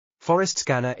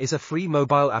ForestScanner is a free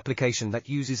mobile application that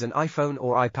uses an iPhone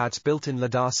or iPad's built-in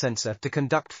LiDAR sensor to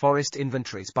conduct forest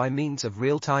inventories by means of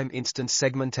real-time instance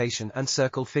segmentation and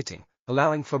circle fitting,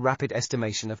 allowing for rapid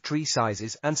estimation of tree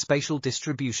sizes and spatial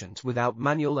distributions without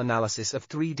manual analysis of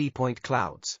 3D point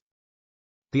clouds.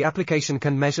 The application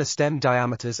can measure stem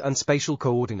diameters and spatial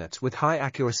coordinates with high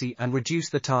accuracy and reduce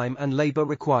the time and labor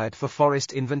required for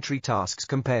forest inventory tasks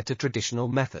compared to traditional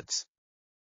methods.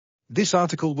 This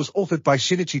article was authored by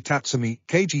Shinichi Tatsumi,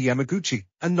 Keiji Yamaguchi,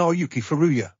 and Naoyuki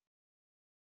Furuya.